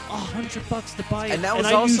like $100 to buy it, And that was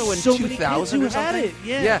I also knew in so many kids 2000 who or something. had it.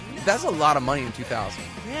 Yeah, that's a lot of money in 2000.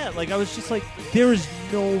 yeah. Like I was just like, there is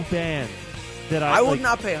no band that I would like,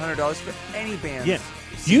 not pay $100 for any band. Yeah,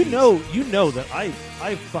 you know that I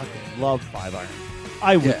fucking love Five Iron.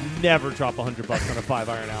 I would never drop $100 on a Five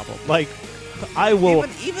Iron album. Like, I will.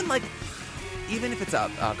 Even if it's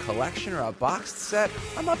a collection or a boxed set,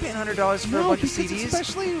 I'm not paying $100 for a bunch of because CDs.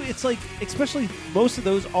 especially most of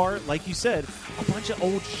those are, like you said, a bunch of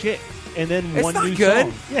old shit, and then It's one not new good.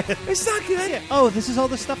 song. Yeah. It's not good. Yeah. Oh, this is all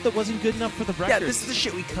the stuff that wasn't good enough for the record. Yeah, this is the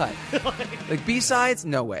shit we cut. Like B-sides,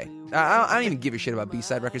 no way. I don't even give a shit about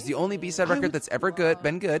B-side records. The only B-side record that's ever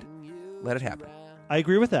been good, let it happen. I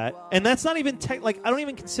agree with that, and that's not even I don't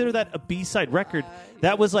even consider that a B-side record.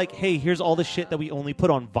 That was like, hey, here's all the shit that we only put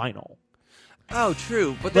on vinyl. Oh,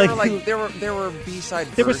 true, but there were B-side.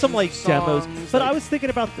 There were some like demos, songs, but I was thinking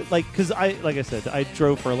about because like I said, I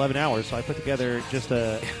drove for 11 hours, so I put together just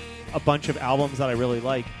a bunch of albums that I really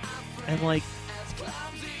like, and like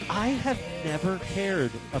I have never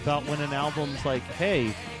cared about when an album's like,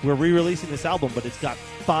 hey, we're re-releasing this album, but it's got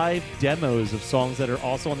 5 demos of songs that are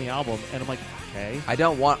also on the album, and I'm like, okay. I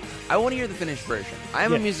want to hear the finished version. I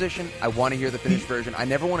am a musician. I want to hear the finished version. I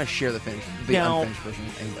never want to share the unfinished version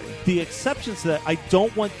with anybody. The exceptions to that, I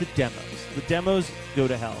don't want the demos. The demos go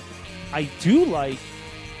to hell. I do like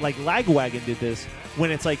Lagwagon did this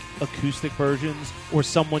when it's like acoustic versions or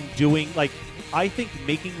someone doing like, I think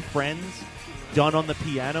Making Friends done on the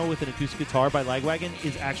piano with an acoustic guitar by Lagwagon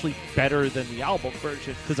is actually better than the album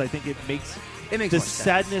version because I think it makes the more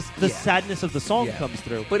sadness sense. The sadness of the song comes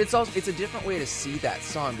through. But it's a different way to see that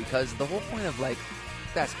song because the whole point of like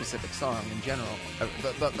that specific song in general,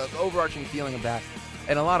 the overarching feeling of that,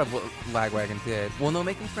 and a lot of what Lagwagon did. Well, no,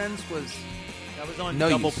 Making Friends was. That was on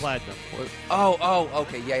Double Platinum. Oh,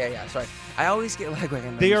 okay, yeah. Sorry, I always get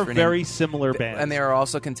Lagwagon. They are very similar bands, and they are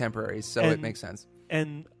also contemporaries, so it makes sense.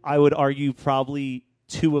 And I would argue probably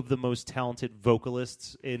 2 of the most talented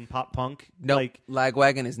vocalists in pop punk. No, like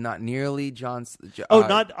Lagwagon is not nearly John's.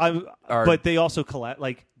 But they also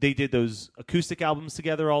like they did those acoustic albums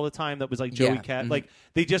together all the time. That was like Joey Cat. Mm-hmm. Like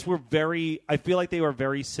they just were I feel like they were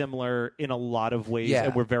very similar in a lot of ways,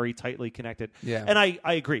 and were very tightly connected. Yeah, and I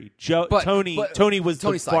agree. Tony was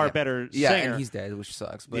the far better singer. Yeah, and he's dead, which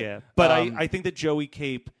sucks. But, but I think that Joey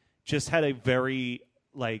Cape just had a very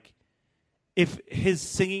like. If his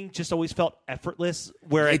singing just always felt effortless,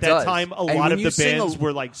 where at that time a lot of the bands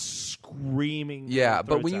were like screaming. Yeah,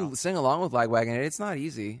 but when you sing along with Lagwagon, it's not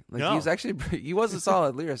easy. Like he was a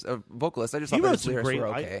solid vocalist. I just thought his lyrics were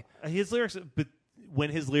okay. His lyrics, but when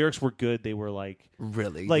his lyrics were good, they were like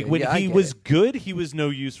really like good. when he was good, he was no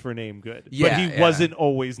use for name good. Yeah, but he wasn't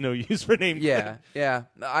always no use for name good. Yeah.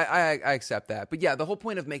 I accept that. But yeah, the whole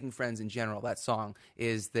point of Making Friends in general, that song,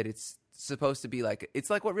 is that it's supposed to be like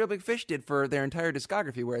it's like what Real Big Fish did for their entire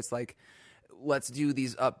discography, where it's like, let's do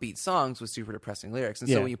these upbeat songs with super depressing lyrics, and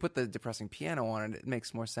so when you put the depressing piano on it, it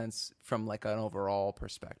makes more sense from like an overall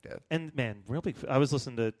perspective. And man, Real Big I was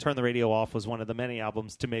listening to Turn the Radio Off was one of the many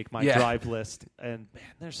albums to make my drive list, and man,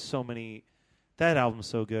 there's so many. That album's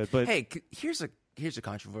so good. But hey, here's a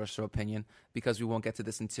controversial opinion, because we won't get to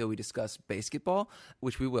this until we discuss basketball,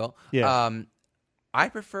 which we will. Yeah. I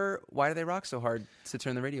prefer Why Do They Rock So Hard to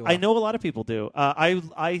Turn the Radio Off. I know a lot of people do.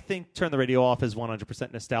 I think Turn the Radio Off is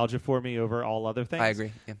 100% nostalgia for me over all other things. I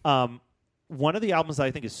agree. Yeah. One of the albums that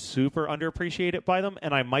I think is super underappreciated by them,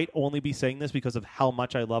 and I might only be saying this because of how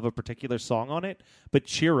much I love a particular song on it, but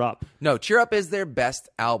Cheer Up. No, Cheer Up is their best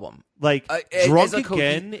album. Like, Drunk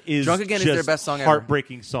Again is their best song ever.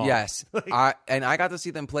 Heartbreaking song. Yes. I got to see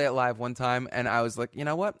them play it live one time, and I was like, you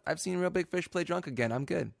know what? I've seen Real Big Fish play Drunk Again. I'm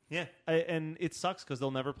good. Yeah, and it sucks because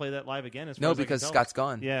they'll never play that live again. No, because Scott's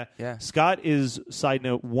gone. Yeah. Yeah. Scott is, side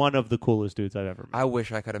note, one of the coolest dudes I've ever met. I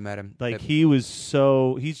wish I could have met him. Like, he's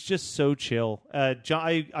just so chill.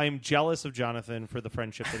 I'm jealous of Jonathan for the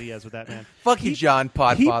friendship that he has with that man. Fuck you, John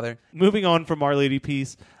Podfather. Moving on from Our Lady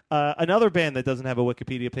Peace, another band that doesn't have a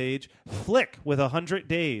Wikipedia page, Flick with 100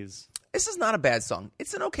 Days. This is not a bad song.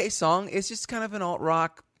 It's an okay song. It's just kind of an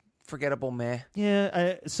alt-rock, forgettable meh.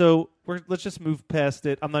 Yeah, so let's just move past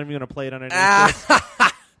it. I'm not even going to play it on any of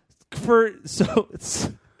this.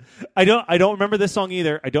 I don't remember this song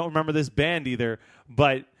either. I don't remember this band either,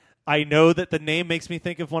 but I know that the name makes me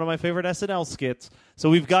think of one of my favorite SNL skits. So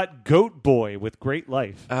we've got Goat Boy with Great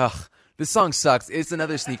Life. Ugh. This song sucks. It's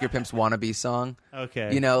another Sneaker Pimps wannabe song.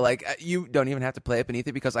 Okay. You know, like, you don't even have to play it beneath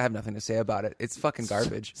it because I have nothing to say about it. It's fucking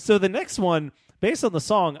garbage. So the next one, based on the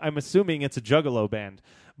song, I'm assuming it's a Juggalo band.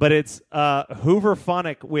 But it's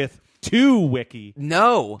Hooverphonic with 2 Wiki.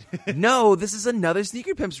 No, this is another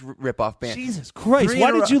Sneaker Pimps ripoff band. Jesus Christ.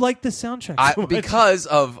 Why did you like this soundtrack so much? Because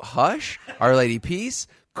of Hush, Our Lady Peace,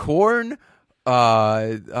 Korn, Waterfall,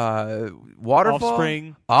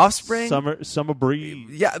 Offspring, Summer Breeze.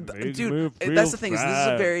 Yeah, dude, that's the thing.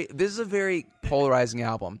 This is a very polarizing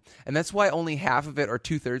album, and that's why only half of it or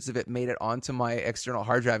 2/3 of it made it onto my external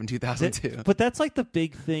hard drive in 2002. But that's like the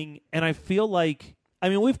big thing, and I feel like, I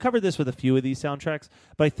mean, we've covered this with a few of these soundtracks,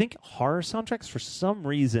 but I think horror soundtracks, for some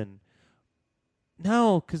reason,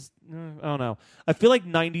 no, because I don't know. I feel like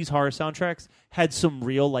 90s horror soundtracks had some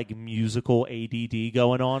real like musical ADD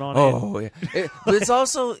going on it. Oh, yeah. But it's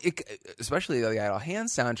also, especially the Idle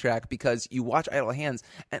Hands soundtrack, because you watch Idle Hands,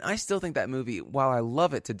 and I still think that movie, while I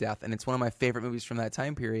love it to death, and it's one of my favorite movies from that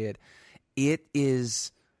time period, it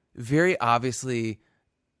is very obviously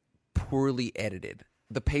poorly edited.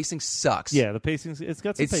 The pacing sucks. Yeah, the pacing. It's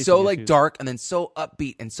got some. It's so like dark, and then so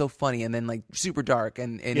upbeat, and so funny, and then like super dark,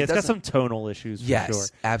 and it's got some tonal issues. For sure.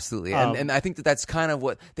 Absolutely, and I think that's kind of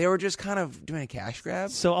what they were just kind of doing, a cash grab.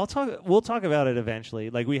 So we'll talk about it eventually.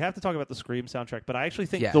 Like, we have to talk about the Scream soundtrack, but I actually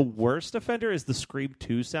think the worst offender is the Scream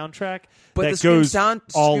 2 soundtrack. But that the Scream goes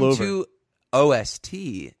all Scream over. 2 OST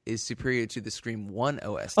is superior to the Scream 1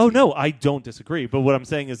 OST. Oh, no, I don't disagree. But what I'm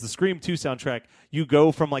saying is the Scream 2 soundtrack, you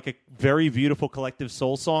go from like a very beautiful Collective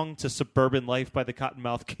Soul song to Suburban Life by the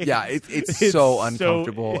Cottonmouth Kings. Yeah, it's so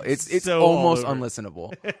uncomfortable. It's so almost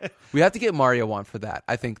unlistenable. We have to get Mario on for that.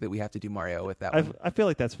 I think that we have to do Mario with that one. I feel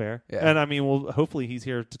like that's fair. Yeah. And I mean, hopefully he's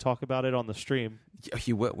here to talk about it on the stream. Yeah,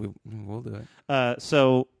 he will. We'll do it.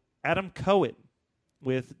 So Adam Cohen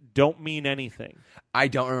with Don't Mean Anything. I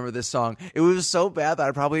don't remember this song. It was so bad that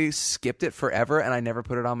I probably skipped it forever, and I never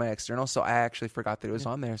put it on my external, so I actually forgot that it was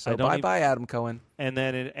on there. So bye-bye, Adam Cohen. And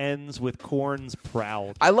then it ends with Korn's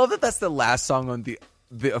Proud. I love that that's the last song on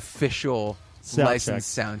the official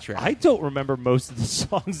licensed soundtrack. I don't remember most of the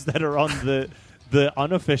songs that are on the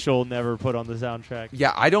unofficial, never put on the soundtrack.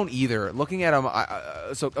 Yeah, I don't either. Looking at them,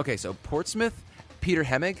 so Portsmouth, Peter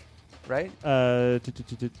Hemig. Right?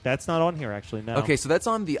 That's not on here, actually, no. Okay, so that's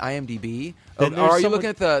on the IMDb. Are you looking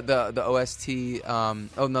at the OST?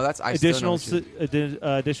 No, that's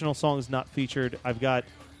additional songs not featured. I've got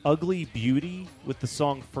Ugly Beauty with the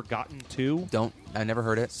song Forgotten 2. I never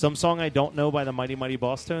heard it. Some song I don't know by the Mighty Mighty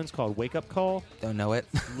Boss Tones called Wake Up Call. Don't know it.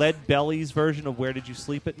 Lead Belly's version of Where Did You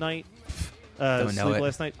Sleep at Night? Don't know it.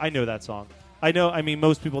 Last Night. I know that song. I mean,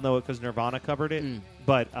 most people know it because Nirvana covered it,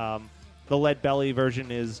 but the Lead Belly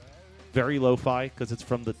version is very lo-fi because it's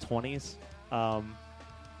from the 20s.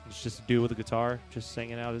 It's just a dude with a guitar just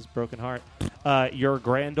singing out his broken heart. Your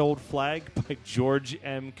Grand Old Flag by George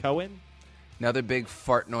M. Cohen. Another big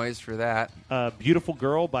fart noise for that. Beautiful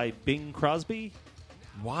Girl by Bing Crosby.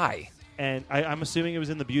 Why? And I'm assuming it was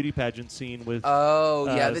in the beauty pageant scene with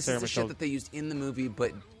this Sarah is the shit that they used in the movie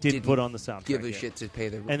but didn't put on the soundtrack. Give a shit to pay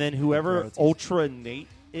the And then whoever Ultra Nate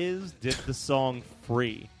is did the song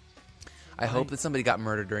Free. I hope that somebody got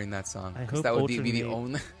murdered during that song, because that would be the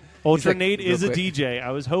only. Ultra Nate is a DJ. I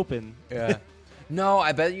was hoping. Yeah. No,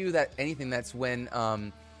 I bet you that anything. That's when.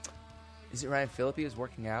 Is it Ryan Phillippe is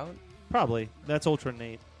working out? Probably. That's Ultra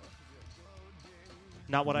Nate.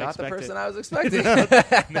 Not what I expected. Not the person I was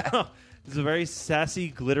expecting. It's a very sassy,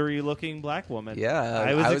 glittery-looking black woman. Yeah,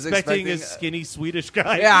 I was expecting a skinny Swedish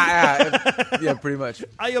guy. Yeah, pretty much.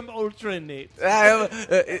 I am ultra Nate.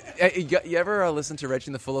 You ever listen to Reggie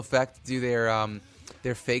and the Full Effect do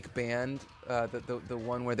their fake band, the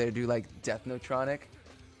one where they do like Death Notronic?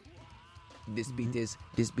 This beat is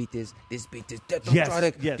Death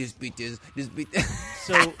Notronic. Yes. This beat is.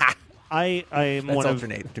 So I am That's one of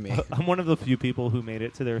alternate to me. I'm one of the few people who made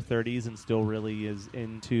it to their 30s and still really is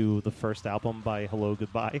into the first album by Hello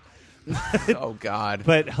Goodbye. Oh God!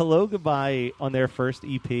 But Hello Goodbye on their first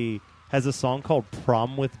EP has a song called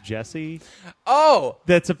 "Prom with Jesse." Oh,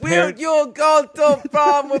 that's a will you go to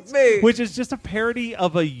prom with me? Which is just a parody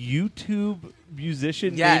of a YouTube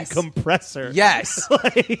musician named Compressor. Yes.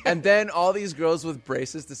 And then all these girls with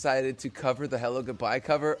braces decided to cover the Hello Goodbye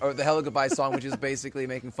cover, or the Hello Goodbye song, which is basically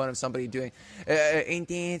making fun of somebody doing There's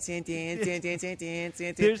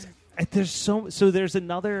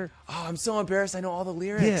another. Oh, I'm so embarrassed. I know all the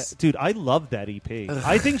lyrics. Yeah, dude, I love that EP.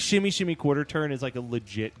 I think Shimmy Shimmy Quarter Turn is like a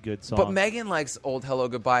legit good song. But Megan likes old Hello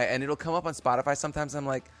Goodbye, and it'll come up on Spotify sometimes. I'm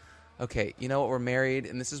like, okay, you know what? We're married,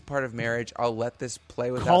 and this is part of marriage. I'll let this play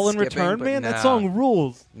without Call and skipping, Return, but man. nah. That song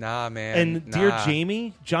rules. Nah, man. And Dear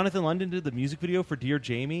Jamie, Jonathan London did the music video for Dear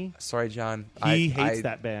Jamie. Sorry, John. He hates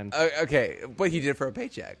that band. Okay, but he did it for a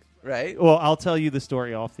paycheck, right? Well, I'll tell you the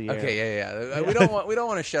story off the air. Okay, yeah. We don't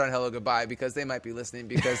want to shut on Hello Goodbye because they might be listening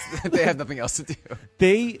because they have nothing else to do.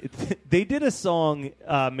 They did a song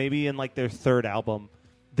maybe in like their third album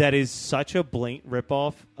that is such a blatant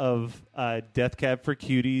ripoff of Death Cab for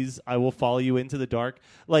Cuties. I Will Follow You Into the Dark.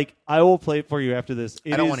 Like, I will play it for you after this.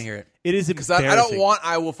 I don't want to hear it. It is because embarrassing. I don't want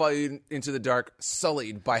I Will Follow You Into the Dark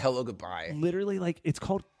sullied by Hello Goodbye. Literally, like, it's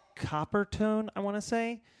called Copper Tone, I want to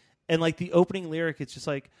say. And like the opening lyric, it's just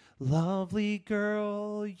like, "Lovely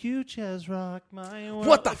girl, you just rock my world."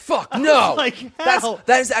 What the fuck? No, like, hell.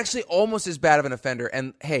 That is actually almost as bad of an offender.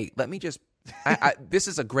 And hey, let me just. This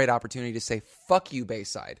is a great opportunity to say fuck you,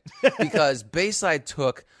 Bayside, because Bayside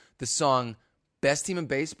took the song "Best Team in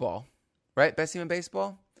Baseball," right? "Best Team in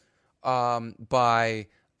Baseball" by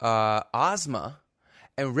Ozma,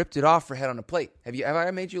 and ripped it off for Head on a Plate. Have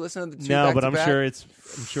I made you listen to the two? No, but I'm back-to-back?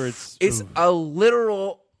 sure it's. It's a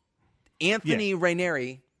literal. Anthony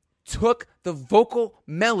Raineri took the vocal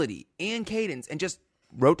melody and cadence and just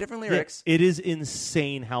wrote different lyrics. It is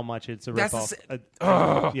insane how much it's a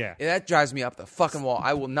ripoff. Yeah, that drives me up the fucking wall.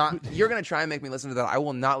 I will not. You're gonna try and make me listen to that. I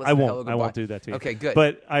will not listen to Hello Goodbye. I won't do that to you. Okay, good.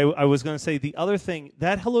 But I was going to say the other thing,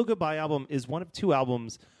 that Hello Goodbye album is one of two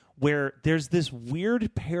albums where there's this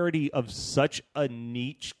weird parody of such a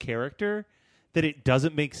niche character that it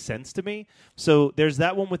doesn't make sense to me. So there's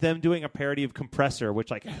that one with them doing a parody of Compressor, which,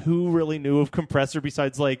 like, who really knew of Compressor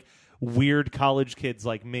besides, like, weird college kids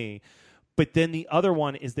like me? But then the other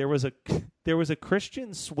one is there was a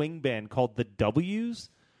Christian swing band called the W's,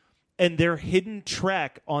 and their hidden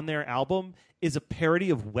track on their album is a parody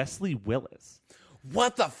of Wesley Willis.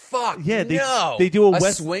 What the fuck? Yeah, no. They do a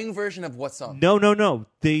swing version of what song? No.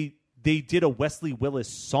 They did a Wesley Willis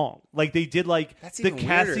song. Like, they did, like, the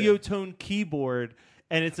Casio tone keyboard,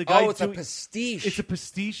 and it's a guy a pastiche. It's a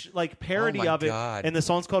pastiche, like, parody of it. God. And the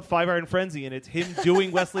song's called 5 Iron Frenzy, and it's him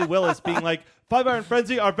doing Wesley Willis being like, 5 Iron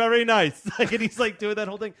Frenzy are very nice. Like, and he's, like, doing that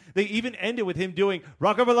whole thing. They even end it with him doing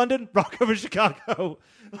Rock Over London, Rock Over Chicago.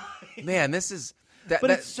 Man, this is...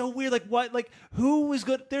 it's so weird. Like, what? Like, who was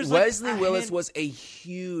good? There's Wesley Willis was a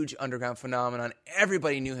huge underground phenomenon.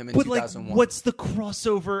 Everybody knew him in 2001. Like, what's the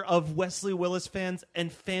crossover of Wesley Willis fans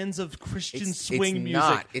and fans of Christian swing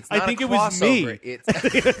music? It's not. I think a it was me. It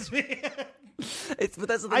was me. But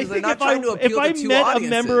that's the thing. They're not trying to appeal if I to two met audiences.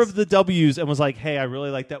 a member of the W's and was like, "Hey, I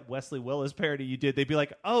really like that Wesley Willis parody you did," they'd be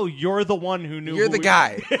like, "Oh, you're the one who knew. You're the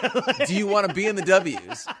guy. Do you want to be in the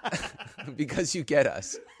W's? Because you get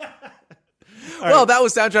us." Well, that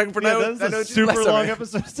was soundtracking for that was a super long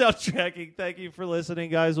episode of Soundtracking. Thank you for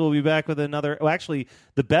listening, guys. We'll be back with another. Well, actually,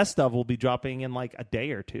 the best of will be dropping in like a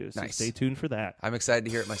day or two. So stay tuned for that. I'm excited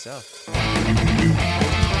to hear it myself.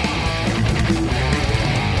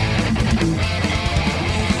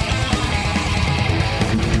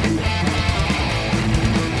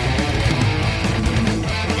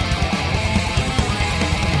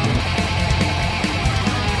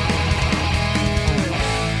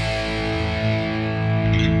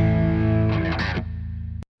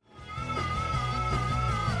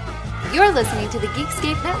 You're listening to the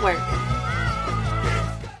Geekscape Network.